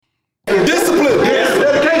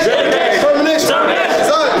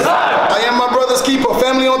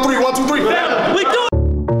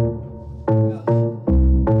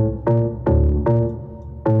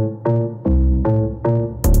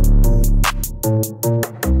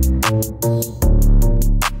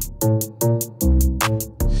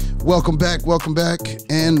welcome back,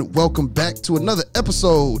 and welcome back to another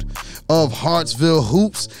episode of Hartsville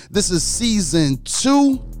Hoops. This is season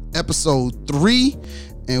 2, episode 3,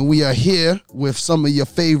 and we are here with some of your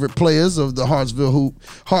favorite players of the Hartsville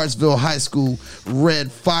High School Red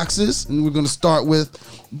Foxes, and we're going to start with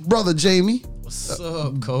Brother Jamie. What's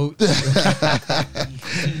up, Coach?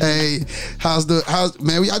 Hey,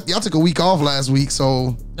 man? Y'all took a week off last week,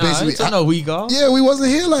 so basically, I took no week off. Yeah, we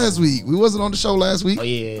wasn't here last week. We wasn't on the show last week. Oh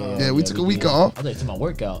yeah. We took a week off. I thought you took my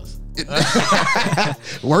workouts.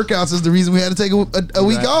 Workouts is the reason we had to take a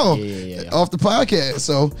week off off the podcast.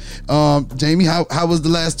 So, Jamie, how was the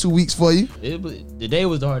last 2 weeks for you? The day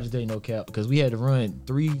was the hardest day, no cap, because we had to run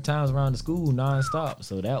 3 times around the school nonstop.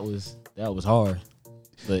 So that was hard.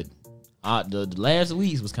 But the last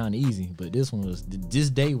weeks was kind of easy, but this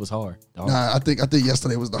day was hard. Nah, I think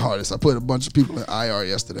yesterday was the hardest. I put a bunch of people in IR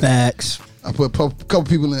yesterday. Facts. I put a couple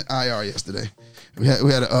people in IR yesterday. We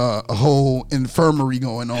had a whole infirmary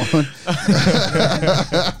going on.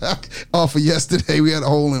 Off of yesterday, we had a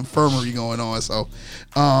whole infirmary going on. So,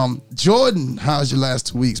 Jordan, how's your last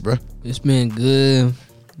 2 weeks, bro? It's been good.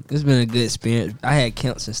 It's been a good experience. I had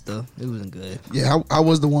counts and stuff. It wasn't good. Yeah, how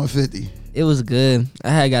was the 150? It was good. I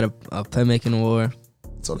had got a playmaking award.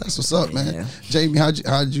 So that's what's up, man. Yeah. Jamie,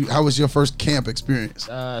 how was your first camp experience?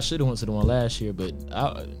 I should have went to the one last year, but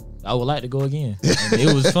I would like to go again. And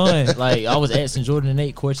it was fun. Like, I was asking Jordan and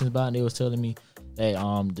Nate questions about it, and they was telling me that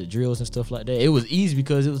the drills and stuff like that. It was easy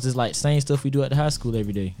because it was just like same stuff we do at the high school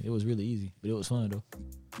every day. It was really easy, but it was fun though.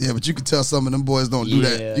 Yeah, but you can tell some of them boys don't do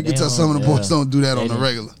that. You can tell some of the boys don't do that on the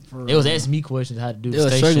regular. They was asking me questions how to do They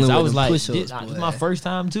was stations. I was like, push-ups, this is my first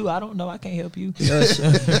time too. I don't know. I can't help you. They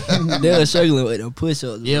were struggling with the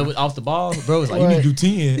push-ups. Yeah, off the ball, bro was like, you need to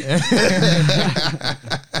do 10.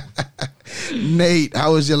 Nate,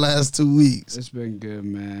 how was your last 2 weeks? It's been good,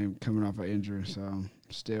 man. Coming off an injury, so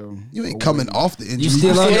still. You ain't coming off the injury. You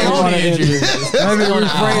still on the injury. Let me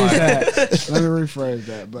rephrase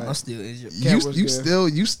that. But I'm still injured.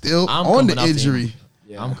 You still I'm on the coming off the injury.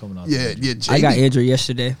 Yeah, I'm coming off. Yeah. Jamie, I got injured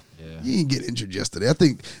yesterday. You didn't get injured yesterday. I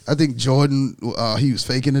think Jordan, he was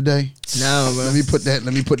faking today. No, bro. Let me put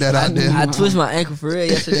that out there. I twisted my ankle for real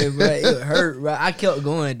yesterday, bro. It hurt, bro. I kept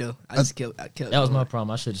going though. I kept. That was my problem.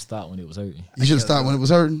 I should have stopped when it was hurting. You should have stopped when it was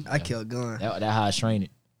hurting. I kept going. That how I trained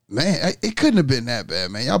it. Man, it couldn't have been that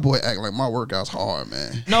bad, man. Y'all boy act like my workout's hard,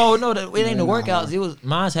 man. No, it ain't the workouts. It was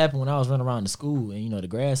mine's happened when I was running around the school and the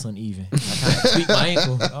grass uneven. I kind of tweaked my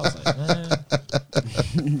ankle. I was like, man.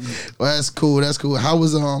 Well, that's cool. How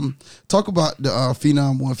was talk about the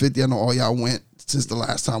Phenom 150? I know all y'all went since the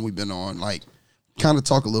last time we've been on. Like, kind of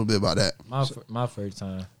talk a little bit about that. My first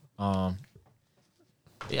time.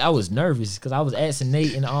 I was nervous because I was asking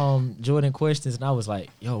Nate and Jordan questions, and I was like,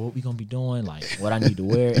 "Yo, what we gonna be doing? Like, what I need to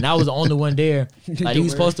wear?" And I was the only one there. Like, he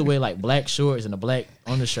was supposed to wear like black shorts and a black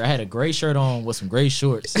undershirt. I had a gray shirt on with some gray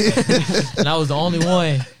shorts, and I was the only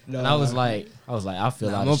one. And I was like, I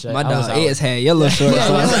feel out of shape. My dog Ed's had yellow shorts.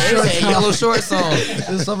 Had yellow shorts on.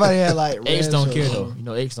 Somebody had like X don't care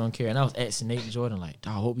though. X don't care. And I was asking Nate and Jordan like,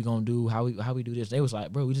 "Dog, what we gonna do? How we do this?" They was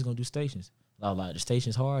like, "Bro, we just gonna do stations." I was like, the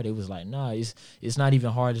station's hard. It was like, nah, it's not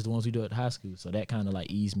even hard as the ones we do at high school. So that kind of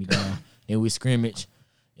like eased me down. And we scrimmage,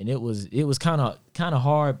 and it was kind of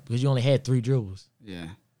hard because you only had 3 dribbles. Yeah.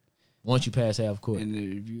 Once you pass half court, and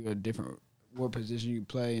if you a different what position you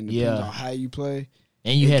play, and depends on how you play.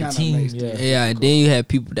 And you had a team, and then you had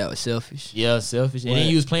people that were selfish. Yeah, selfish. And then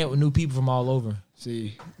you was playing with new people from all over.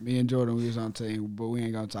 See, me and Jordan, we was on team, but we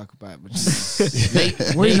ain't gonna talk about it.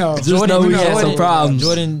 But we know. Just know we had some problems.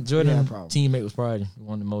 Jordan teammate was probably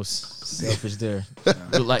one of the most selfish there.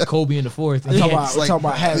 Looked like Kobe in the fourth. I'm talking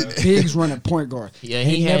about having pigs running point guard. Yeah,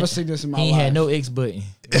 he never seen this in my life. He had no X button.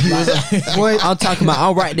 I'm talking about,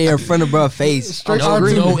 I'm right there in front of bruh's face. Straight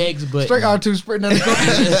no X button. Straight R2 sprinting on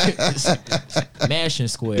the court. Mashing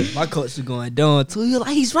square. My coach was going down too. He was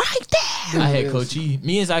like, he's right there. I had Coach E.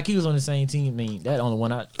 Me and Zaki was on the same team. I mean, that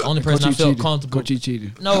only person I felt comfortable. Coach E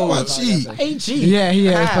cheated. No, I cheat. I ain't cheat. Yeah, he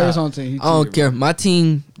had his players on the team. I don't care. My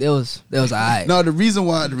team, that was alright. No, the reason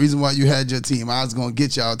why you had your team, I was gonna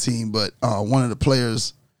get y'all team, but one of the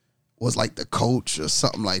players was like the coach or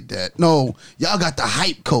something like that. No, y'all got the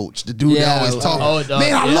hype coach, the dude that always talk.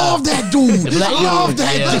 Man, I love that dude. I love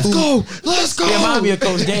that. Yeah. Let's go. He remind me of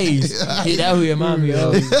Coach Days. That who remind me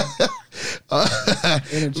of.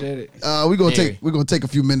 Energetic. We're gonna take a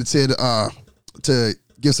few minutes here to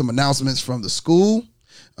give some announcements from the school.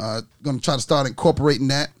 Gonna try to start incorporating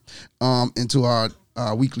that into our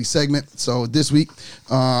weekly segment. So this week,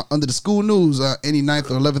 under the school news, any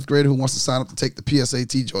 9th or 11th grader who wants to sign up to take the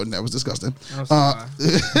PSAT, Jordan, that was disgusting.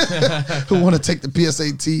 Who want to take the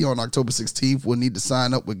PSAT on October 16th will need to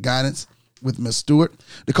sign up with guidance with Ms. Stewart.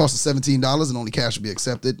 The cost is $17 and only cash will be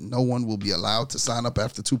accepted. No one will be allowed to sign up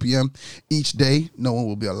after 2 p.m. each day. No one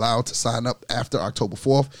will be allowed to sign up after October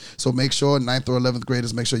 4th. So make sure 9th or 11th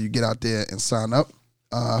graders, make sure you get out there and sign up.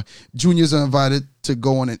 Juniors are invited to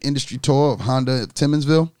go on an industry tour of Honda at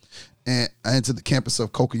Timmonsville and to the campus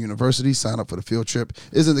of Coker University. Sign up for the field trip.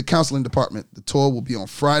 It's in the counseling department. The tour will be on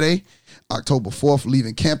Friday, October 4th,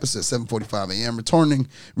 leaving campus at 7:45 a.m.,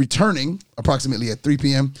 returning approximately at 3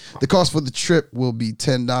 p.m. The cost for the trip will be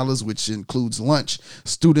 $10, which includes lunch.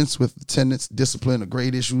 Students with attendance, discipline, or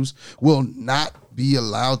grade issues will not be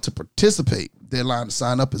allowed to participate. Deadline to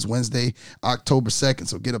sign up is Wednesday, October 2nd,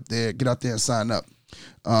 so get out there and sign up.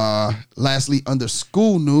 Lastly, under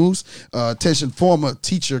school news, attention former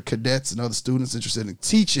teacher cadets and other students interested in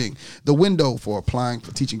teaching. The window for applying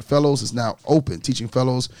for teaching fellows is now open. Teaching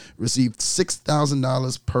fellows receive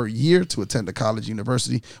 $6,000 per year to attend a college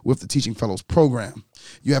university with the Teaching Fellows program.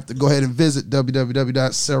 You have to go ahead and visit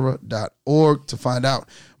www.sarah.org to find out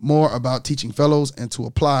more about Teaching Fellows and to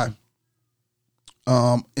apply.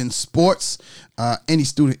 In sports, any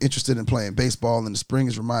student interested in playing baseball in the spring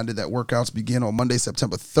is reminded that workouts begin on Monday,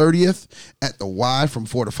 September 30th at the Y from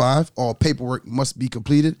 4 to 5. All paperwork must be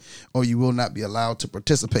completed or you will not be allowed to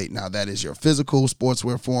participate. Now, that is your physical,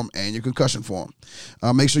 sportswear form, and your concussion form.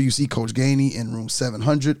 Make sure you see Coach Gainey in room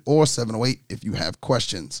 700 or 708 if you have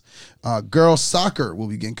questions. Girls soccer will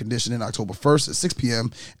begin conditioning October 1st at 6 p.m.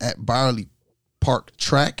 at Byerly Park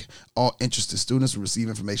Track. All interested students will receive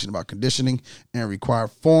information about conditioning and require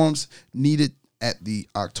forms needed at the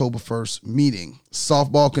October 1st meeting.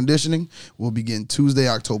 Softball conditioning will begin Tuesday,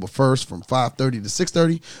 October 1st from 5:30 to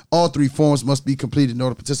 6:30. All 3 forms must be completed in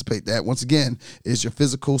order to participate. That, once again, is your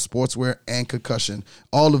physical, sportswear, and concussion.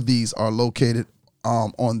 All of these are located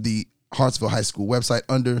on the Hartsville High School website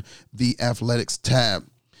under the Athletics tab.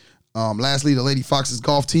 Lastly, the Lady Foxes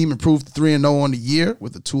golf team improved to 3-0 on the year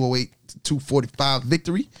with a 208-245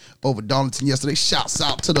 victory over Darlington yesterday. Shouts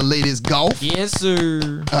out to the ladies golf. Yes,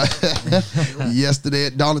 sir. Yesterday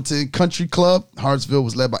at Darlington Country Club, Hartsville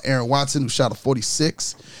was led by Aaron Watson, who shot a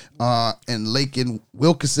 46, and Lakin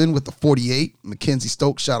Wilkinson with a 48. Mackenzie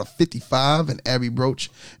Stokes shot a 55, and Abby Broach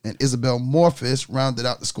and Isabel Morphis rounded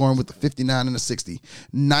out the scoring with a 59 and a 60.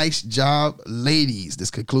 Nice job, ladies. This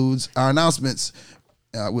concludes our announcements.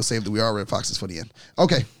 We'll save the We Are Red Foxes for the end.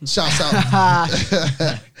 Okay, shouts out.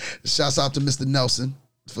 Shouts out to Mr. Nelson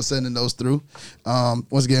for sending those through.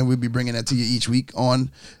 Once again, we'll be bringing that to you each week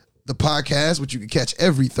on the podcast, which you can catch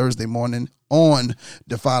every Thursday morning on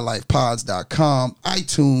DefyLifePods.com,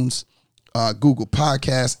 iTunes, Google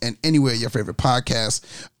Podcasts, and anywhere your favorite podcasts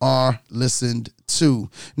are listened to.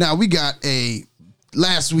 Now, we got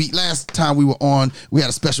last time we were on, we had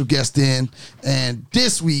a special guest in, and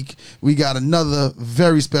this week we got another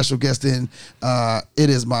very special guest in. It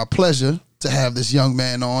is my pleasure to have this young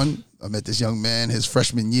man on. I met this young man his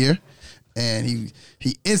freshman year, and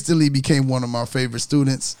he instantly became one of my favorite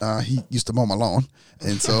students. He used to mow my lawn,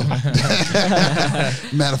 and so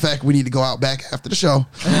matter of fact, we need to go out back after the show.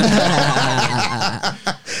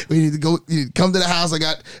 We need to go. You need to come to the house. I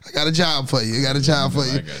got a job for you. I got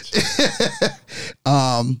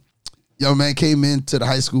you. Young man came into the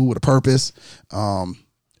high school with a purpose, and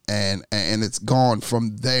it's gone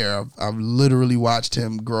from there. I've literally watched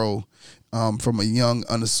him grow from a young,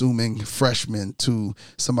 unassuming freshman to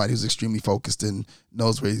somebody who's extremely focused and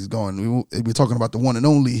knows where he's going. We're talking about the one and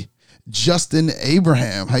only Justin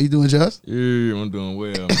Abraham. How you doing, Just? Yeah, I'm doing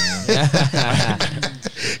well, man.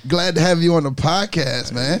 Glad to have you on the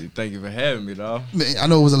podcast, man. Thank you for having me, dog. Man, I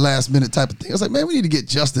know it was a last minute type of thing. I was like, man, we need to get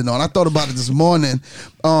Justin on. I thought about it this morning.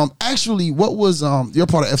 Actually, what was you're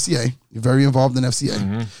part of FCA. You're very involved in FCA.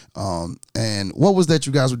 Mm-hmm. And what was that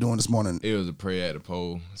you guys were doing this morning? It was a prayer at the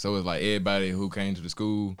pole. So it's like everybody who came to the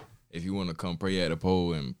school, if you want to come pray at the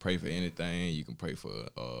pole and pray for anything, you can pray for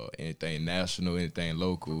anything national, anything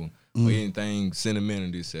local, or anything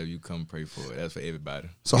sentimental yourself, you come pray for it. That's for everybody.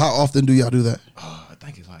 So how often do y'all do that? I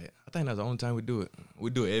think that's the only time we do it. We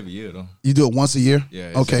do it every year, though. You do it once a year?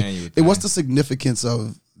 Yeah. Okay. And what's the significance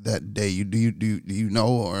of that day? Do you know,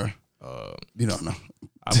 or you don't know?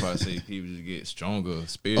 I probably say people just get stronger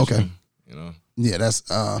spiritually. Okay. You know. Yeah,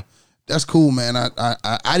 that's cool, man.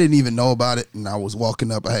 I didn't even know about it, and I was walking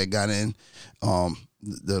up. I had got in.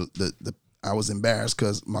 I was embarrassed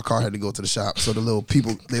because my car had to go to the shop. So the little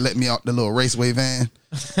people, they let me out the little raceway van.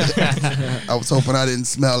 I was hoping I didn't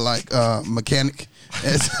smell like mechanic.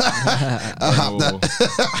 And so I hopped out.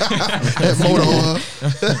 Had motor on.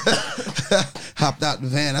 Hopped out the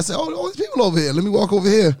van. I said, "Oh, all these people over here. Let me walk over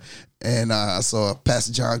here." And I saw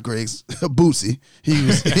Pastor John Griggs Boosie. He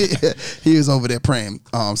was over there praying.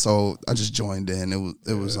 So I just joined in.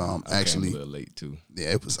 It was actually a little late too.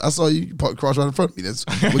 Yeah, it was. I saw you cross right in front of me. That's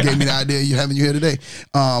what gave me the idea of you having you here today.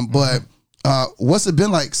 But what's it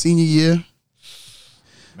been like senior year?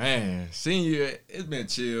 Man, senior year, it's been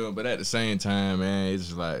chill, but at the same time, man, it's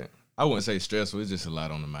just like, I wouldn't say stressful. It's just a lot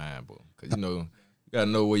on the mind, bro. Because, you got to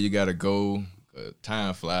know where you got to go.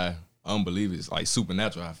 Time fly. Unbelievable. It's like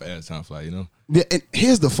supernatural how fast time fly, Yeah, and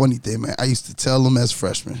here's the funny thing, man. I used to tell them as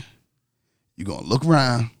freshmen, you're going to look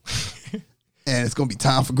around, and it's going to be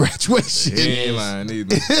time for graduation. He ain't lying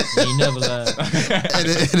either. He never lied. And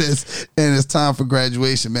it is. And it's time for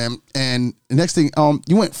graduation, man. And the next thing,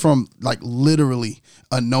 you went from, like, literally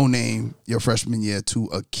a no-name your freshman year to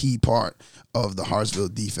a key part of the Hartsville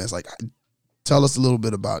defense. Like, tell us a little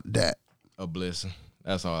bit about that. A blessing.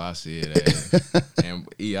 That's all I see it as. And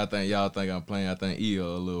E, I think y'all think I'm playing. I think E a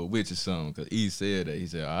little witch or something. Because E said that. He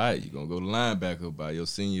said, all right, you're going to go to linebacker by your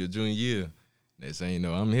senior, junior year. Next thing you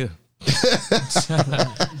know, I'm here.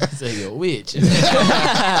 Say you're a witch.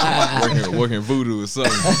 working voodoo or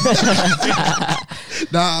something.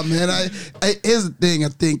 Nah, man. Here's the thing. I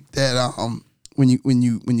think that when you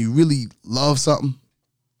really love something,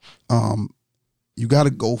 you got to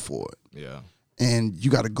go for it. Yeah. And you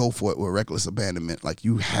got to go for it with reckless abandonment. Like,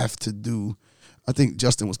 you have to do. I think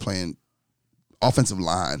Justin was playing offensive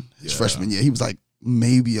line his freshman year. He was like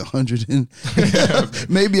maybe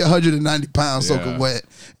 190 pounds soaking wet,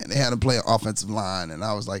 and they had him play offensive line. And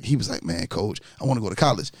he was like, man, coach, I want to go to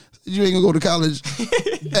college. I said, you ain't gonna go to college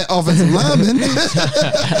at offensive lineman.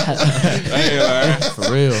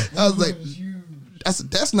 For real. I was like,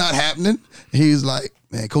 that's not happening. He's like,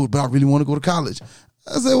 man, coach, but I really want to go to college.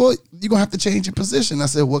 I said, well, you're going to have to change your position. I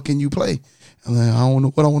said, what can you play? I'm like, I don't know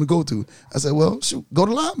what I want to go to. I said, well, shoot, go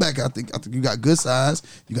to linebacker. I think you got good size.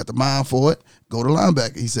 You got the mind for it. Go to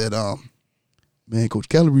linebacker. He said, man, Coach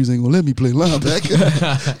Calabrese ain't going to let me play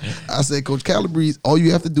linebacker. I said, Coach Calabrese, all you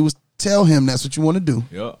have to do is tell him that's what you want to do.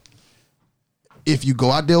 Yep. If you go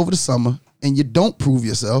out there over the summer and you don't prove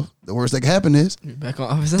yourself, the worst that can happen is You're back on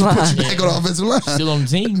offensive line. back on the offensive line. Still on the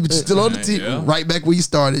team. Still on the team. Yeah. Right back where you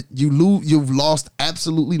started. You've lost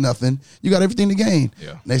absolutely nothing. You got everything to gain.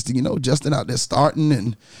 Yeah. Next thing you know, Justin out there starting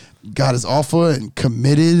and got his offer and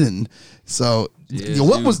committed. And so,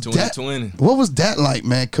 what was that? 2020. What was that like,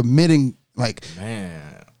 man? Committing, like, Man,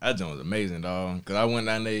 that joint was amazing, dog. Because I went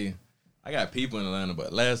down there. I got people in Atlanta,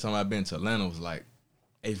 but last time I been to Atlanta was like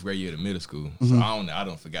 8th grade year to middle school. So I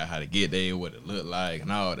don't forget how to get there, what it looked like,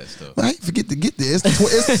 and all that stuff. I ain't forget to get there.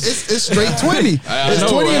 It's straight 20. I It's know,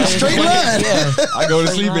 20 in a right? straight line. Yeah. I go to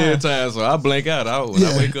sleep line. every time, so I blank out. When Yeah.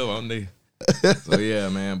 I wake up, I'm there. So yeah,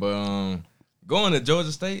 man. But going to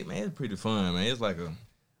Georgia State, man, it's pretty fun, man. It's like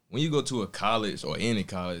when you go to a college or any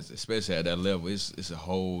college, especially at that level, it's a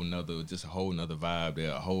whole nother vibe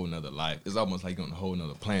there, a whole nother life. It's almost like you're on a whole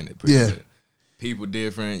nother planet. Pretty Yeah. much. People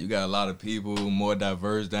different. You got a lot of people, more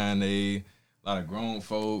diverse down there. A lot of grown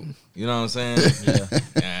folk. You know what I'm saying?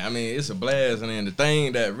 Yeah. I mean, it's a blast. And then the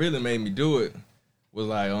thing that really made me do it was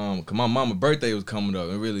like, cause my mama's birthday was coming up,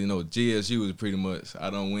 and really, GSU was pretty much. I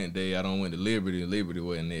done went there. I done went to Liberty. Liberty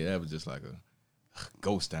wasn't there. That was just like a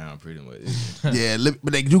ghost town, pretty much. Yeah,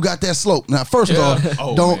 but you got that slope. Now, first off,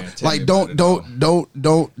 Oh, don't man, tell me about it,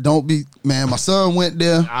 don't be, man. My son went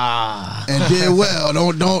there and did well.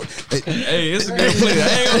 Don't. Hey, it's a good place. I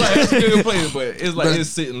ain't gonna lie, it's a good place, but it's like it's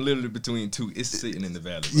sitting literally between two. It's sitting in the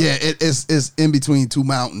valley. Bro. Yeah, it's in between two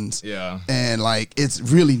mountains. Yeah. And like it's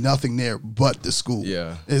really nothing there but the school.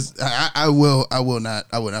 Yeah. I will not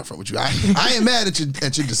front with you. I ain't mad at your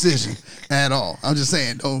decision at all. I'm just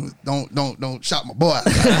saying don't shout my boy. Okay,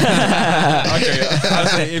 I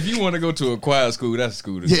say if you want to go to a quiet school, that's a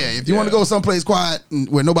school to go. Yeah, if you want to go someplace quiet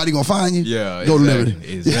where nobody gonna find you, Yeah, go exactly, to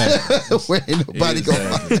Liberty. exactly. Where ain't nobody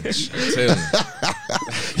gonna find you. Tell me.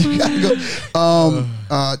 You gotta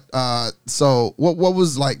go. So what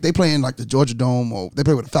was like? They playing like the Georgia Dome, or they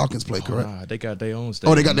play with the Falcons play, correct? They got their own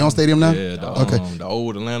stadium. Oh, they got their own stadium now? Yeah, the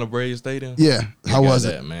old Atlanta Braves stadium. Yeah. How was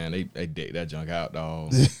that, it? man? They decked that junk out,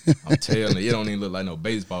 dog. I'm telling you, it don't even look like no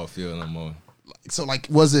baseball field no more. So like,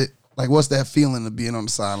 was it like? What's that feeling of being on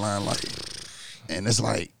the sideline like? And it's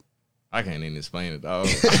like, I can't even explain it, dog.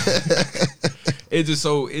 It's just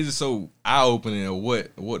so eye opening of what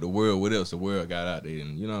else the world got out there,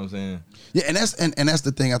 and you know what I'm saying? yeah, and that's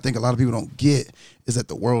the thing I think a lot of people don't get is that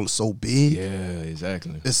the world is so big. Yeah,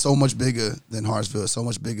 exactly. It's so much bigger than Hartsville. It's so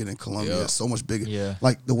much bigger than Columbia. Yeah. It's so much bigger. Yeah.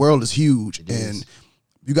 Like the world is huge, It and is.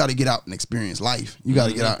 you got to get out and experience life. You got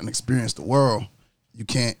to get out and experience the world. You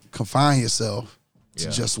can't confine yourself to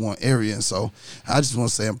just one area. And so I just want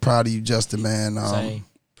to say I'm proud of you, Justin, man. Same.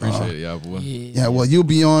 Appreciate it, y'all, boy. Yeah, well, you'll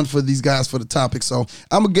be on for these guys for the topic. So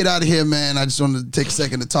I'm going to get out of here, man. I just wanted to take a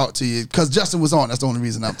second to talk to you because Justin was on. That's the only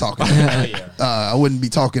reason I'm talking. I wouldn't be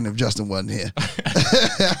talking if Justin wasn't here.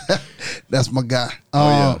 That's my guy.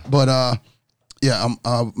 But, yeah, I'm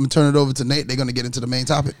going to turn it over to Nate. They're going to get into the main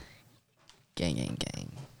topic. Gang, gang,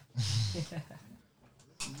 gang.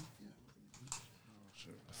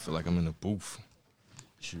 I feel like I'm in the booth.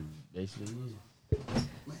 Shoot, basically.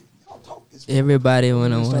 Everybody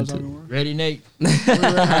when I want to. Ready, Nate? All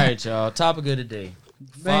right, y'all. Topic of the day.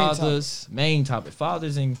 Main topic.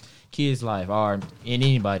 Fathers in kids' life or in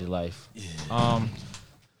anybody's life. Yeah.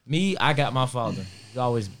 Me, I got my father. He's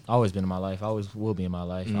always been in my life. Always will be in my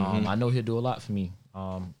life. I know he'll do a lot for me.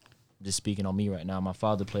 Just speaking on me right now, my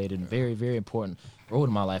father played a very, very important role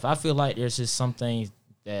in my life. I feel like there's just some things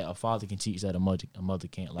that a father can teach that a mother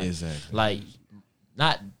can't. Like, exactly. Like,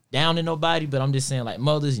 not down to nobody, but I'm just saying, like,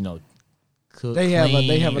 mothers, cook, They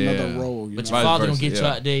clean, have another role. but know? your father don't get you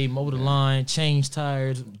out there, mow the line, change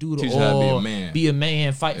tires, do the Teach you how to be a oil, man. be a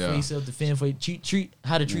man, fight for yourself, defend for you, treat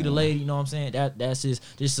how to treat a lady. You know what I'm saying? That's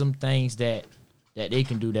just some things that they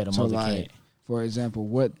can do that a mother can't. For example,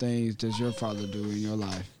 what things does your father do in your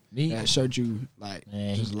life Me, that showed you like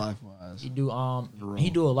Man, just life wise? he do a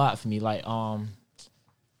lot for me. Like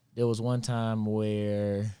there was one time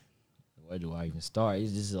where do I even start?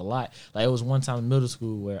 This is a lot. Like it was one time in middle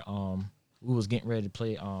school where we was getting ready to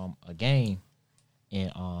play a game,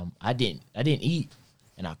 and I didn't eat,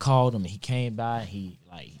 and I called him, and he came by. He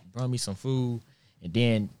brought me some food, and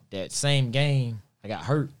then that same game I got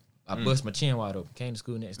hurt. I bust my chin wide open. Came to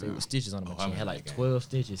school next day with stitches on my chin. Had like 12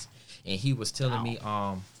 stitches, and he was telling me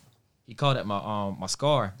he called it my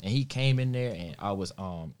scar, and he came in there, and I was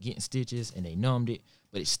getting stitches, and they numbed it,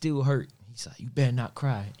 but it still hurt. He's like, "You better not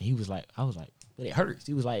cry." And he was like, I was like, "But it hurts."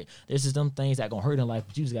 He was like, "There's just them things that gonna hurt in life,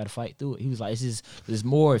 but you just gotta fight through it." He was like, it's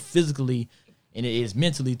more physically, and it is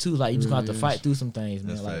mentally too. Like you just gonna have to fight through some things,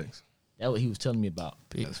 man. That's Like facts. that's what he was telling me about.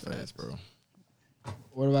 That's facts, bro.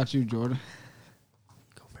 What about you, Jordan?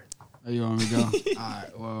 Are you want me to go? All right.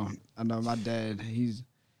 Well, I know my dad.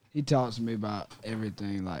 He talks to me about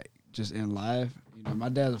everything, like just in life. My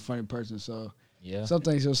dad's a funny person, so Yeah. some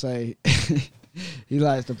things he'll say. He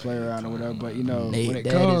likes to play around or whatever, but when it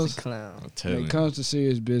Dad comes is a clown. when it comes to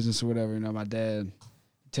serious business or whatever, my dad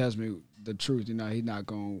tells me the truth. He's not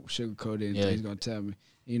gonna sugarcoat anything. Yeah. He's gonna tell me.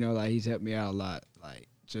 He's helped me out a lot, like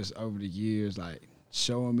just over the years, like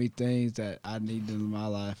showing me things that I needed in my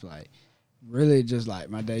life, like really just like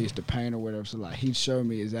my dad used to paint or whatever. So like he'd show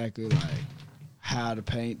me exactly like how to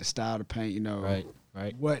paint, the style to paint,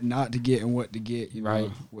 Right. what not to get and what to get, Right.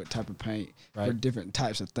 what type of paint for Right. different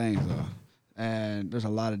types of things though. And there's a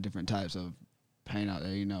lot of different types of paint out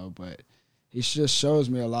there, but he just shows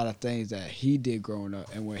me a lot of things that he did growing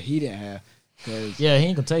up and what he didn't have. Cause Yeah, he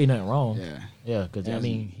ain't gonna tell you nothing wrong. yeah, Yeah, because I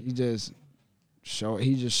mean, he just showed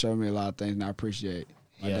me a lot of things, and I appreciate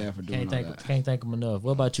my dad for doing all that. Can't thank him enough.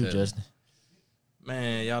 What about you, Yeah. Justin?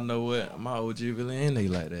 Man, y'all know what? My OG really ain't they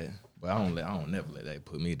like that. But I don't never let that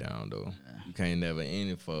put me down though. You can't never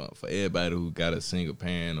end it for everybody who got a single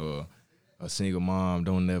parent or a single mom.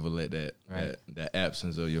 Don't never let that that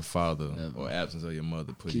absence of your father or absence of your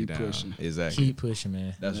mother put you Keep down. pushing. Exactly. Keep pushing,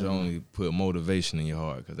 man. That's what only put motivation in your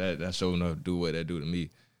heart, cause that sure enough do what that do to me.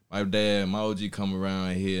 My dad, my OG come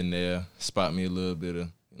around here and there, spot me a little bit of,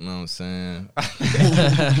 you know what I'm saying?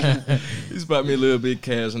 He spot me a little bit of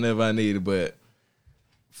cash whenever I need it, but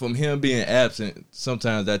from him being absent,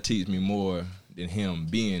 sometimes that teach me more than him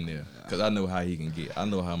being there, cause I know how he can get. I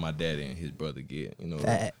know how my daddy and his brother get.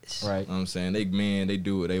 Facts. Right. You know what I'm saying? They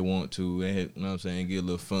do what they want to. They, you know what I'm saying, get a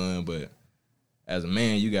little fun, but as a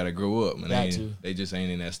man, you gotta grow up. Man, they just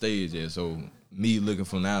ain't in that stage yet. So me looking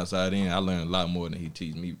from the outside in, I learned a lot more than he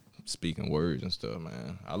teach me speaking words and stuff,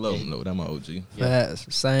 man. I love him though. That's my OG. Facts.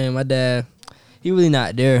 Same. My dad, he really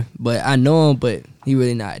not there, but I know him, but he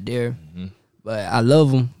really not there. Mm-hmm. But I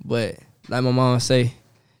love him, but like my mom say,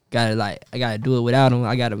 I gotta do it without him.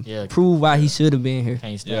 I gotta prove why he should have been here.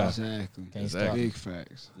 Can't stop. Yeah. Exactly. Can't Exactly. Big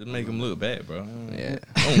facts. Just make him look bad, bro. Yeah.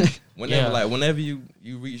 Whenever you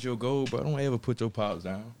reach your goal, bro, don't ever put your pops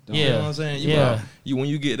down. Yeah. You know what I'm saying? Yeah. When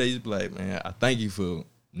you get there, you be like, man, I thank you for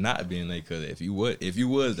not being there, because if you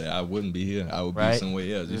was there, I wouldn't be here. I would be Right.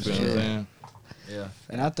 somewhere else. You That's feel what I'm true. saying? Yeah.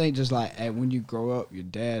 And I think just like when you grow up, your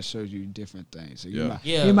dad shows you different things. So Yeah.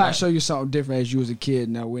 he might show you something different as you was a kid.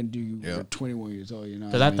 Now when you were 21 years old, you know.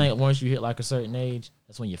 Because I think once you hit like a certain age,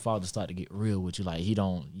 that's when your father start to get real with you. Like you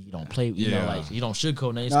don't play, you know, like you don't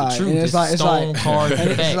sugarcoat nothing. It's the truth. It's stone hard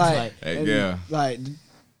facts. Like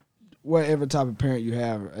whatever type of parent you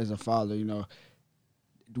have as a father, you know,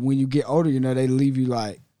 when you get older, you know, they leave you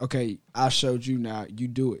like, okay, I showed you, now you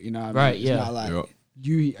do it. You know what I mean? It's not like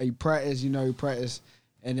you practice,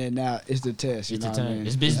 and then now it's the test. You know what I mean?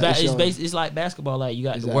 It's like basketball. Like you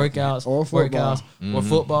got the workouts, or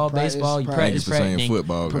football, baseball. You practice,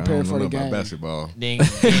 football. Prepare for the game. Basketball. Then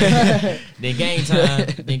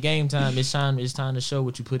game time. It's time to show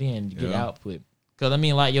what you put in to get output. Because I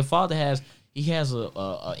mean, like your father has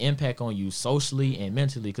a impact on you socially and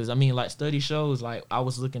mentally. Because I mean, like study shows. Like I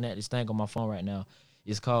was looking at this thing on my phone right now.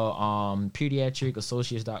 It's called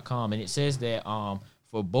pediatricassociates.com, and it says that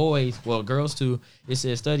for boys, well, girls too, it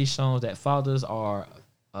says studies shows that fathers are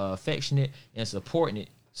affectionate and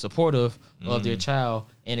supportive of their child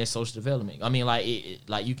and their social development. I mean, like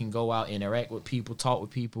like you can go out, interact with people, talk with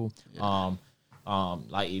people.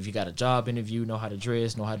 Like if you got a job interview, know how to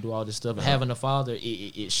dress, know how to do all this stuff. Having a father,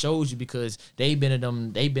 it shows you because they've been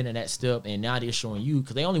in that step, and now they're showing you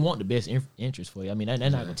because they only want the best interest for you. I mean, they're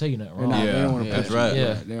not gonna tell you nothing wrong. They don't want to that's right.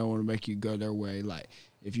 They don't want to make you go their way. Like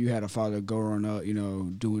if you had a father growing up, you know,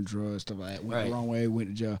 doing drugs, stuff like that, went the wrong way, went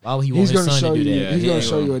to jail. Why would he want his son to do that? He's gonna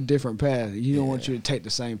show you a different path. He don't want you to take the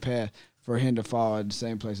same path for him to fall at the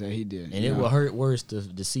same place that he did. And it will hurt worse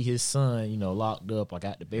to see his son, you know, locked up. I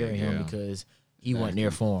got to bury him because he wasn't there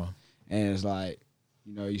for him. And it's like,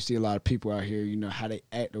 you know, you see a lot of people out here, you know, how they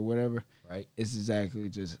act or whatever. Right. It's exactly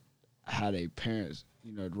just how their parents,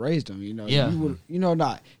 you know, raised them. You know,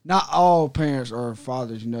 not all parents or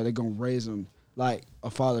fathers, you know, they're going to raise them like a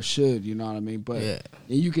father should, you know what I mean? But and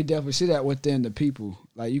you could definitely see that within the people.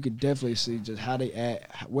 Like, you could definitely see just how they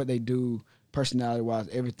act, what they do, personality-wise,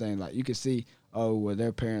 everything. Like, you could see, oh, well,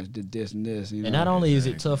 their parents did this and this. You know? And not only is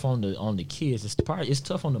it tough on the kids, it's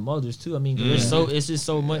tough on the mothers too. I mean, it's just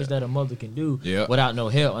so much that a mother can do without no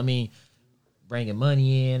help. I mean, bringing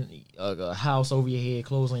money in, a house over your head,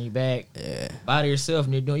 clothes on your back, by yourself,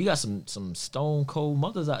 and you got some stone cold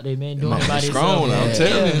mothers out there, man, doing it by themselves. I'm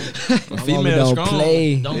telling you, females don't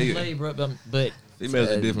play, bro. But females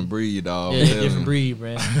a different breed, dog. Yeah, different breed,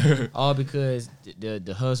 man. All because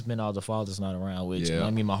the husband or the father's not around. Which I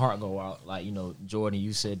mean, my heart go out. Like, you know, Jordan,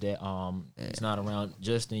 you said that it's not around.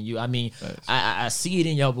 Justin, you. I mean, I see it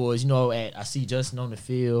in y'all boys. You know, I see Justin on the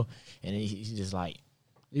field, and he's just like.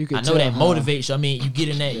 I know that motivates you. I mean, you get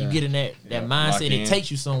in that mindset, and it takes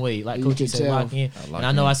you some way. Like Coach said, lock in. And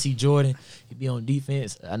I know I see Jordan. He be on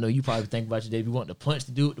defense. I know you probably think about your day. You want to punch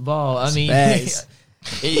the dude with the ball. I mean, it's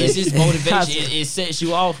just motivation. It sets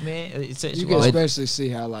you off, man. It sets you can off. especially see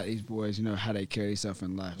how like these boys, you know, how they carry themselves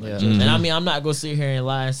in life. Like, And I mean, I'm not gonna sit here and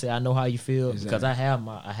lie and say I know how you feel because I have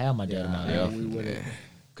my dad now.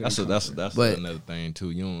 That's another thing too.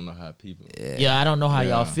 You don't know how people. Yeah, I don't know how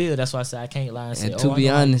y'all feel. That's why I say I can't lie and say. And to be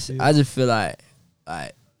honest, I just feel like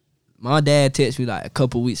my dad texted me like a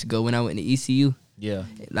couple weeks ago when I went to ECU. Yeah,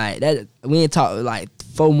 like that. We ain't talked like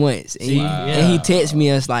 4 months, and he texted me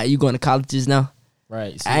us like, "You going to colleges now?"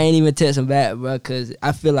 Right. I ain't even text him back, bro, because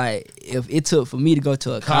I feel like if it took for me to go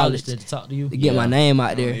to a college to talk to you, to get my name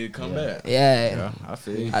out there, need to come back. Yeah, I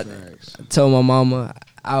feel you. I told my mama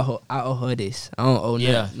I owe her this. I don't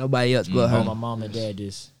owe nobody else but her. My mom and dad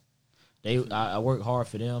this. I work hard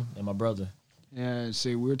for them and my brother. Yeah, and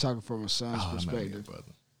see, we're talking from a son's perspective.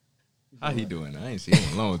 How he doing? I ain't seen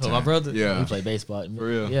him in a long time. My brother? Yeah. He play baseball. For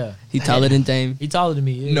real? Yeah. He taller than Jamie? He taller than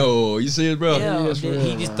me. Yeah. No, you see his brother? Yeah,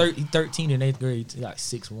 he's 13 in 8th grade. He's like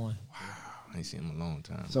 6'1". Wow, I ain't seen him in a long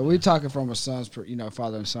time. So we're talking from a son's,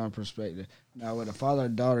 father and son perspective. Now, with a father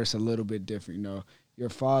and daughter, it's a little bit different. You know, your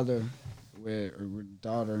father with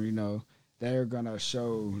daughter, you know, they're gonna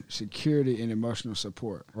show security and emotional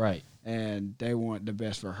support. Right. And they want the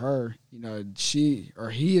best for her. You know, she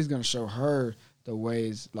or he is gonna show her the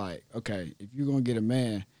ways, like, okay, if you're gonna get a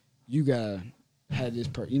man, you gotta have this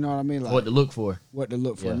you know what I mean? Like what to look for.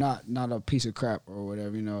 Not a piece of crap or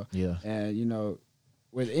whatever, you know. Yeah. And you know,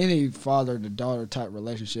 with any father to daughter type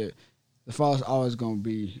relationship, the father's always gonna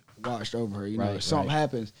be watched over her. You know, if something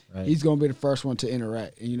happens, he's gonna be the first one to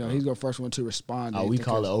interact. And you know, he's the first one to respond. We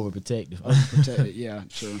call it overprotective. Overprotected, yeah,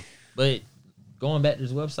 true. But going back to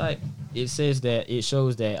this website, it shows that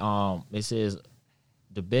it says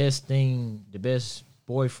the best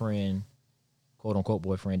boyfriend, quote unquote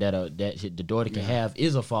boyfriend that the daughter can have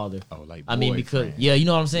is a father. Oh, like I mean, because you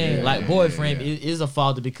know what I'm saying. Like boyfriend is a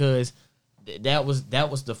father because that was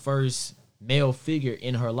the first male figure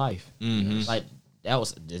in her life. Mm-hmm. Like that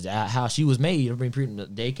was how she was made. I mean,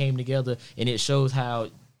 they came together, and it shows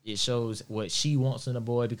what she wants in a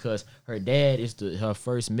boy because her dad is her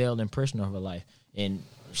first male impression of her life, and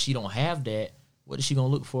if she don't have that, what is she gonna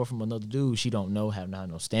look for from another dude? She don't know, have not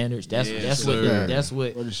no standards. That's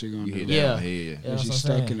what. What is she gonna do? Yeah, she's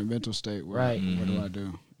stuck in a mental state. Where, right. What do I do?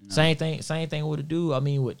 You know? Same thing with a dude. I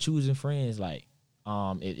mean, with choosing friends, like,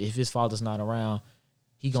 if his father's not around,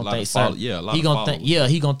 he gonna think certain. He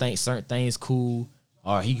gonna think certain things cool.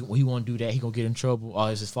 Or he want to do that, he gonna get in trouble.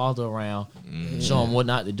 Or is his father around, show him what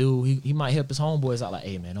not to do. He might help his homeboys out, like,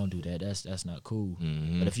 hey man, don't do that. That's not cool.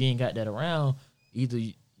 But if you ain't got that around, either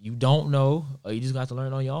you don't know or you just got to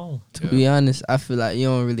learn on your own. To be honest, I feel like you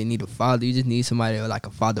don't really need a father. You just need somebody like a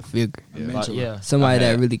father figure. Somebody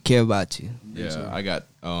that really care about you. Yeah, I got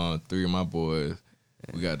 3 of my boys.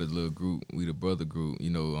 We got the little group. We the brother group. You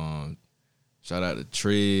know, shout out to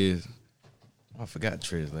Trez. I forgot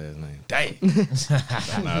Trez's last name. Dang.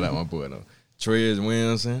 Nah, that my boy though. Trez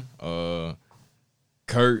Williamson.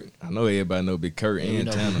 Kurt. I know everybody know Big Kurt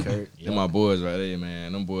and Tanner. They're my boys right there,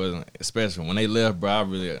 man. Them boys, especially when they left, bro, I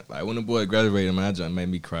really, like, when the boys graduated, man, that just made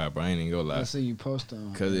me cry, bro. I ain't even gonna lie. I see you post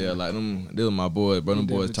them. Cause like they were my boys, bro. Them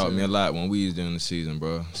boys taught me a lot when we was doing the season,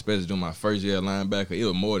 bro. Especially during my first year at linebacker. It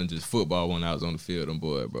was more than just football when I was on the field, them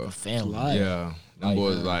boys, bro. Family. Yeah. Them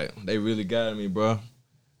boys, like, they really guided me, bro.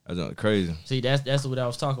 That's crazy. See, that's what I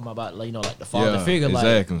was talking about, like, you know, like the father figure, like,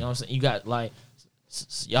 exactly. you know what I'm saying? You got, like,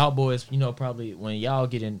 y'all boys, you know, probably when y'all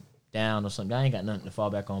getting down or something, I ain't got nothing to fall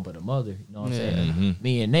back on but a mother. You know what I'm saying?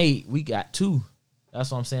 Me and Nate, we got 2.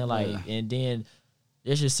 That's what I'm saying. Like, and then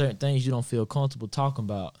there's just certain things you don't feel comfortable talking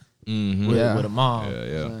about with a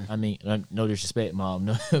mom. I mean, no disrespect, mom,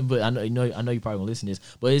 no, but I know you probably gonna listen to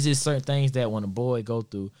this. But it's just certain things that when a boy go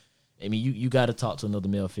through, I mean, you got to talk to another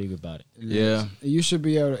male figure about it. Yeah. You should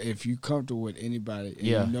be able to, if you're comfortable with anybody, and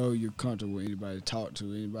you know you're comfortable with anybody, talk to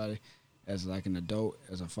anybody as like an adult,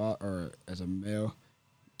 as a father, or as a male,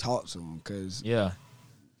 talk to them. Because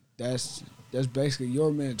that's basically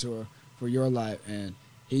your mentor for your life, and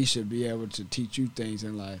he should be able to teach you things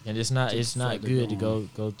in life. And it's not good to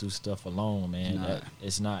go through stuff alone, man.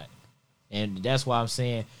 It's not. And that's why I'm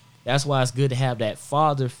saying, that's why it's good to have that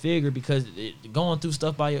father figure, because going through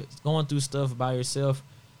stuff by yourself.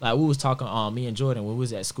 Like we was talking, me and Jordan, when we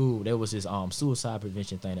was at school, there was this suicide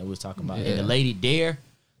prevention thing that we was talking about. And the lady there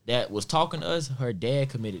that was talking to us, her dad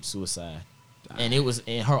committed suicide. And it was,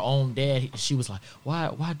 and her own dad, she was like,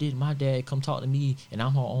 why did my dad come talk to me and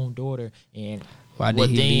I'm her own daughter? And why did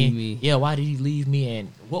he leave me? Yeah, why did he leave me? And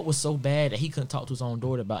what was so bad that he couldn't talk to his own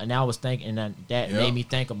daughter about? And I was thinking that made me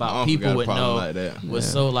think about people would know. Like was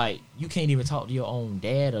so like, you can't even talk to your own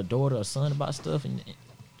dad or daughter or son about stuff. And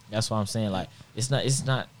that's why I'm saying, like, it's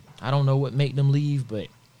not, I don't know what make them leave, but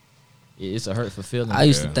it's a hurtful feeling. I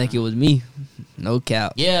used to think it was me. No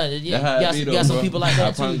cap. Yeah. You got some people like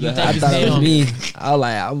that too. I thought it was me. I was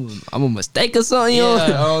like, I'm a mistake or something.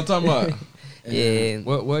 Yeah, I'm talking about. Yeah.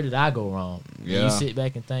 Where did I go wrong? Yeah. You sit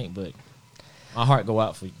back and think, but my heart go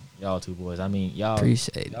out for y'all 2 boys. I mean, y'all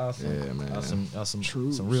appreciate it. Y'all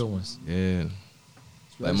some real ones. Yeah.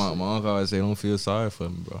 Like my uncle always say, don't feel sorry for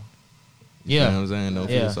me, bro. You know what I'm saying? Don't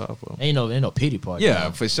feel sorry for me. Ain't no pity party.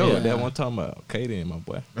 Yeah, for sure. That's what I'm talking about. Okay then, my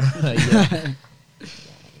boy.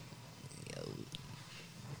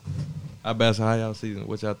 I bet how y'all season.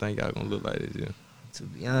 What y'all think y'all gonna look like this year? To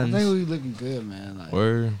be honest, I think we looking good, man. Like,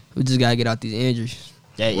 word. We just gotta get out these injuries.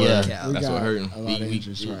 That's what hurting. A lot of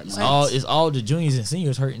injuries right now. It's all the juniors and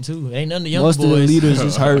seniors hurting too. Ain't none of the young Most boys. Most of the leaders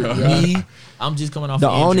is hurt. Me, I'm just coming off. The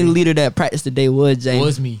only leader that practiced today was James.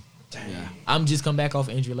 Was me. Yeah. I'm just come back off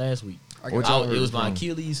injury last week. It was my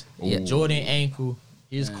Achilles, Jordan ankle,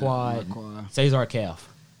 his quad, Cesar calf.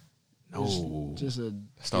 No, just a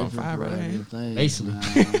start 5 right thing.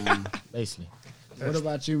 Basically. What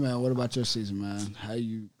about you, man? What about your season, man? How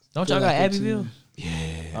you? Don't y'all got Abbeville? Yeah.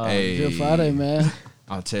 Hey, Good Friday, man.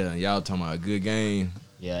 I'm telling y'all, talking about a good game.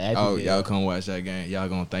 Yeah, Abbeville. Y'all come watch that game. Y'all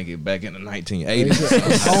gonna think it back in the 1980s.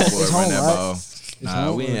 It's home, right?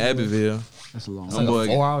 Nah, we in Abbeville. That's a long. It's like a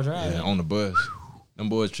 4-hour drive. Yeah, on the bus. Them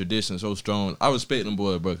boys' tradition so strong. I respect them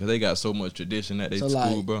boys, bro, because they got so much tradition at their school,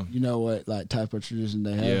 like, bro. You know what, like, type of tradition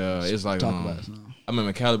they have? Yeah, it's like, talk about it. I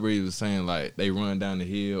remember Calabrese was saying, like, they run down the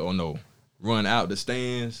hill, or no, run out the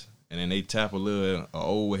stands, and then they tap a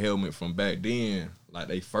old helmet from back then, like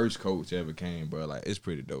they first coach ever came, bro. Like, it's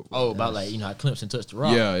pretty dope. Bro. Oh, about like, you know, how Clemson touched the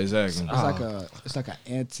rock. Yeah, exactly. It's like an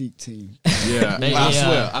antique team. Yeah,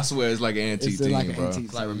 I swear it's like an antique team, bro.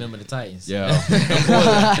 It's like Remember the Titans. Yeah,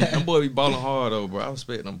 them boys be balling hard though, bro. I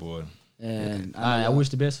respect them boys. And I wish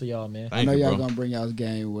the best for y'all, man. I know y'all gonna bring y'all's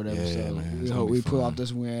game or whatever. Yeah, so man, we hope we pull off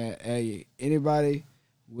this win. Hey, anybody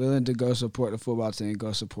willing to go support the football team,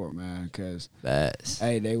 go support, man. Because,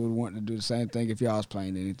 hey, they would want to do the same thing if y'all was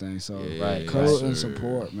playing anything. So, go and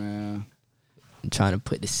support, man. I'm trying to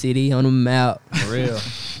put the city on the map. For real.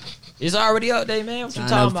 It's already up there, man. What you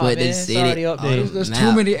talking about, man? It's already up there. There's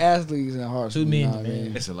too many athletes in Hartsville. Too many, man.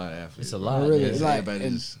 man. It's a lot of athletes. It's a lot. Really, it's like, everybody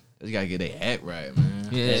just gotta get their act right, man.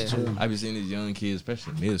 Yeah, that's true. I be seeing these young kids,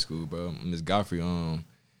 especially in middle school, bro. Miss Godfrey,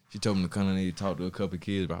 she told me to come in and talk to a couple of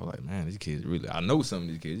kids, but I was like, man, these kids really. I know some of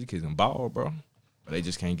these kids. These kids can ball, bro, but they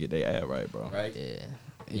just can't get their act right, bro. Right. Yeah.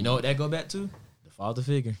 You know what that go back to? The father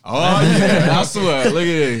figure. Oh yeah, I swear. Look at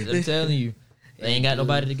it. I'm telling you. They ain't got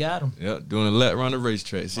nobody to guide them. Yep, doing a lap around the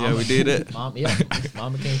racetrack. See how we did that?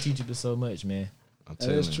 Mama can't teach you but so much, man. That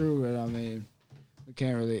is true, but I mean, we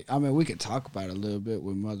can't really. I mean, we could talk about it a little bit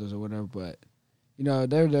with mothers or whatever, but you know,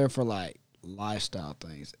 they're there for like lifestyle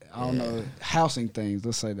things. I don't know, housing things.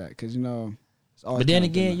 Let's say that, because you know. But then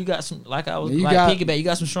again, you got some like I was piggyback. You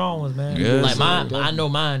got some strong ones, man. Yes, like mine, I know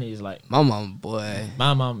mine is like my mom, boy.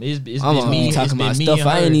 My mom is me. Talking about stuff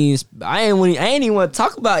I ain't even want to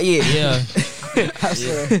talk about yet. Yeah.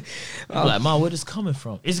 I'm like, Mom, where this coming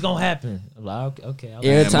from? It's gonna happen. I'm like,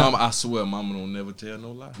 okay. Mama, I swear, Mama don't never tell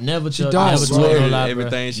no lie. Never tell no lie.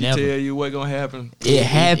 Everything she tell you what gonna happen. It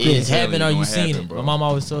happens. It's happened or you seen it. Bro. My mom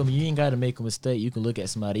always told me you ain't gotta make a mistake. You can look at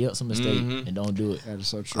somebody else's mistake and don't do it. That is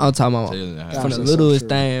so true. I'm talking about from the littlest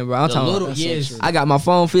thing, bro. I'm talking about. Yes. I got my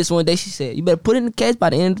phone fixed one day. She said, "You better put it in the case.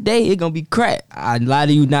 By the end of the day, it gonna be cracked." I lie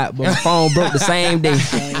to you not, but my phone broke the same day.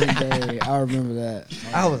 I remember that.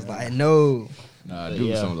 I was like, no. Nah,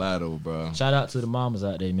 do some lie though, bro. Shout out to the mamas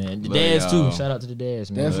out there, man. The dads too. Shout out to the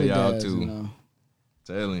dads, man. Definitely y'all dads, too. You know.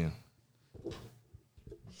 Telling you.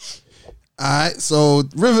 All right, so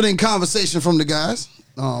riveting conversation from the guys.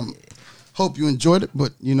 Hope you enjoyed it,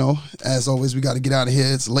 but you know, as always, we got to get out of here.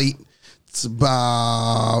 It's late. It's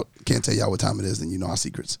about can't tell y'all what time it is, and you know our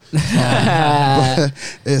secrets. But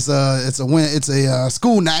it's a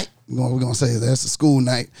school night. We're gonna say that it's a school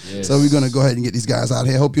night, so we're gonna go ahead and get these guys out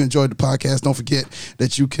here. Hope you enjoyed the podcast. Don't forget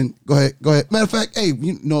that you can go ahead. Matter of fact, hey,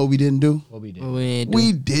 you know what we didn't do? What we did?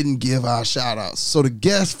 We didn't give our shout outs. So the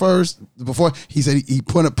guest first, before he said he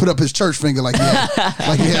put up his church finger like he had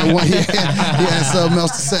something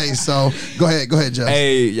else to say. So go ahead, Josh.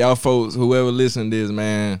 Hey, y'all folks, whoever listened to this,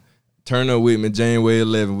 man, turn up with me January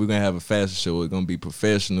 11th. We're gonna have a fashion show. It's gonna be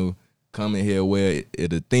professional. Come in here where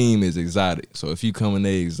the theme is exotic. So if you come in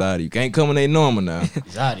there exotic, you can't come in there normal now.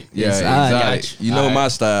 Exotic. Yeah, exotic. You know my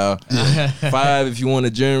style. 5 if you want a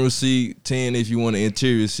general seat, 10 if you want an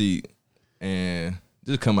interior seat. And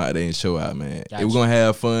just come out there and show out, man. We're gonna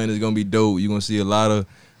have fun. It's gonna be dope. You're gonna see a lot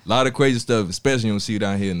of crazy stuff, especially you gonna see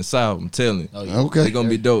down here in the South. I'm telling you. Oh, yeah. Okay. It's gonna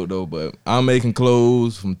be dope though. But I'm making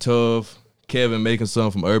clothes from Tough. Kevin making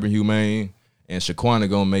some from Urban Humane. And Shaquana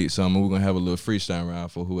gonna make some, and we're gonna have a little freestyle round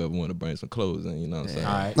for whoever want to bring some clothes in. You know what I'm saying?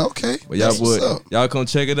 All right. Okay. But y'all come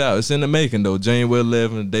check it out. It's in the making though. January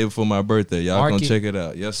 11th, the day before my birthday. Y'all come check it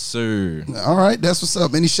out. Yes, sir. All right, that's what's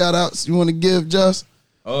up. Any shout outs you want to give, Just?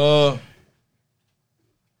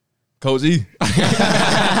 Coach E. You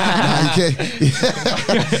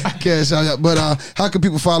can't shout out. But how can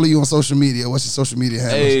people follow you on social media? What's your social media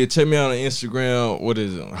handles? Hey, check me out on Instagram. What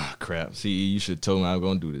is it? Oh, crap. See, you should have told me I was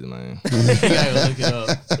gonna do this, man. Look it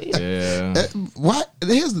up. Yeah. What?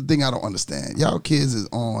 Here's the thing I don't understand. Y'all kids is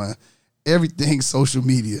on everything social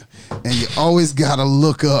media, and you always gotta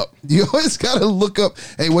look up. You always gotta look up.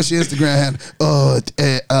 Hey, what's your Instagram handle?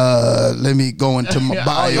 Let me go into my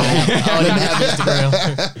bio. I don't even have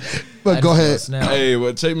Instagram. But go ahead. Hey,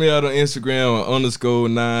 well, check me out on Instagram on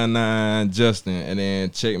 _99 Justin, and then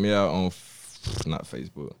check me out on not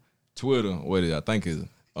Facebook, Twitter. What is it? I think it's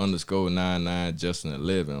 _99 Justin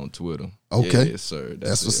 11 on Twitter. Okay, yes, sir.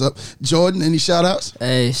 That's what's up. Jordan, any shout outs?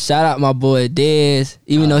 Hey, shout out my boy Dez.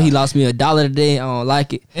 Even though he lost me $1 today, I don't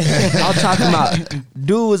like it. I'm talking about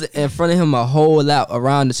dude was in front of him a whole lap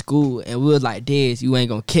around the school, and we was like, Dez, you ain't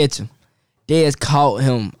gonna catch him. Dez caught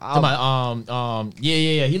him.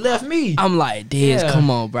 Yeah. He left me. I'm like, Dez, come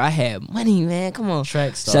on, bro. I had money, man. Come on.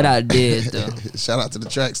 Track star. Shout out Dez, though. Shout out to the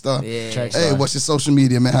track star. Yeah. Track Hey, star. what's your social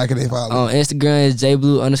media, man? How can they follow On Instagram is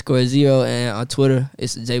jblue_0, and on Twitter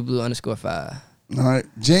it's jblue_5. All right,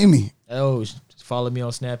 Jamie. Oh, follow me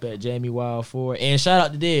on Snap at JamieWild4. And shout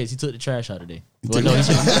out to Dez. He took the trash out today. Well, no, he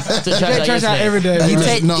took the trash out every day.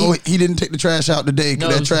 He didn't take the trash out today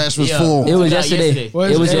because that trash was full. It was yesterday. It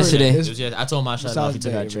was yesterday. I told him I shut off. He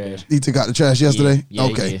took out the trash. He took out the trash yesterday? Yeah,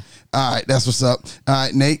 okay. All right, that's what's up. All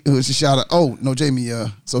right, Nate, who's your shout out? Oh, no, Jamie,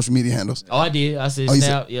 social media handles. Oh, I did. I said you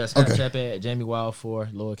Snap. said- Yeah, Snapchat at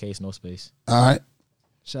JamieWild4, lowercase, no space. All right.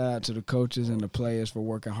 Shout out to the coaches and the players for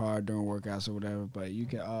working hard during workouts or whatever. But you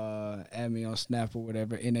can add me on Snap or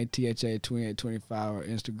whatever, NATHA 2825 or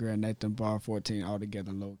Instagram Nathan Barr 14, all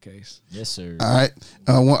together lowercase. Yes, sir. All right,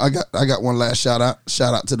 I got one last shout out.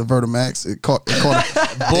 Shout out to the Vertimax. It caught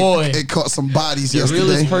Boy. it caught some bodies The yesterday.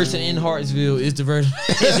 realest person in Hartsville is the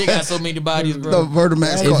Vertimax. They got so many bodies, The bro.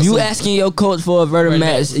 Vertimax. If caught you some- asking your coach for a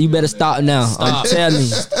Vertimax, you better stop now. Stop. Tell me.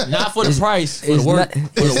 Not for the price, for the it's work. not-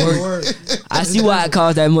 For the work. I see why it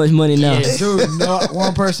costs that much money now. Yeah. Dude, no,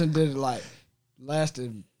 one person did it like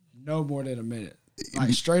lasted no more than a minute.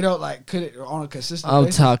 Like straight up, like could it on a consistent I'm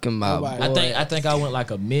basis. talking about. Nobody. I think I went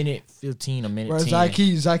like a minute 15, a minute Bro,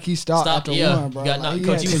 10. Zaki stopped after yeah. one, bro. Got knocked, he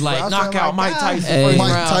coach, had he was to- like, I said, knock out Mike God. Tyson Hey. first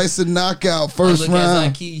Mike round. Tyson knockout I first look at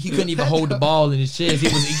round. Zaki, he couldn't even hold the ball in his chest.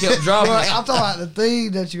 He kept dropping. Bro, it. I'm talking about the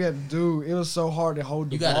thing that you had to do. It was so hard to hold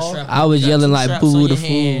the You got a ball. strap. I was you got yelling two like, straps "Boo on the your fool."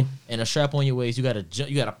 hand and a strap on your waist. You got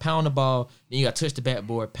to pound the ball. Then you got to touch the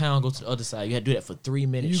backboard. Pound, go to the other side. You had to do that for 3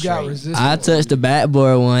 minutes. You got straight. resistance. I touched the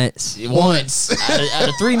backboard once. Once out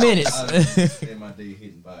of 3 minutes. spend my day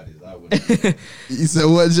hitting bodies. I wouldn't. You said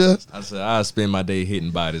what, Just? I said I spend my day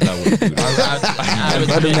hitting bodies. I wouldn't do that. I would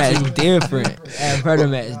do that Vertimax too. different.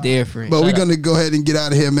 Vertimax different. But we're gonna go ahead and get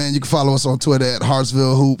out of here, man. You can follow us on Twitter at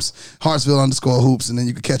Hartsville Hoops, Hartsville_Hoops, and then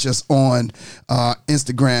you can catch us on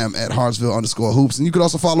Instagram at Hartsville_Hoops, and you can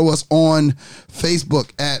also follow us on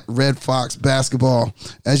Facebook at Red Fox Basketball.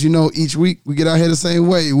 As you know, each week we get out here the same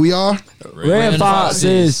way. We are Red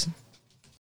Foxes.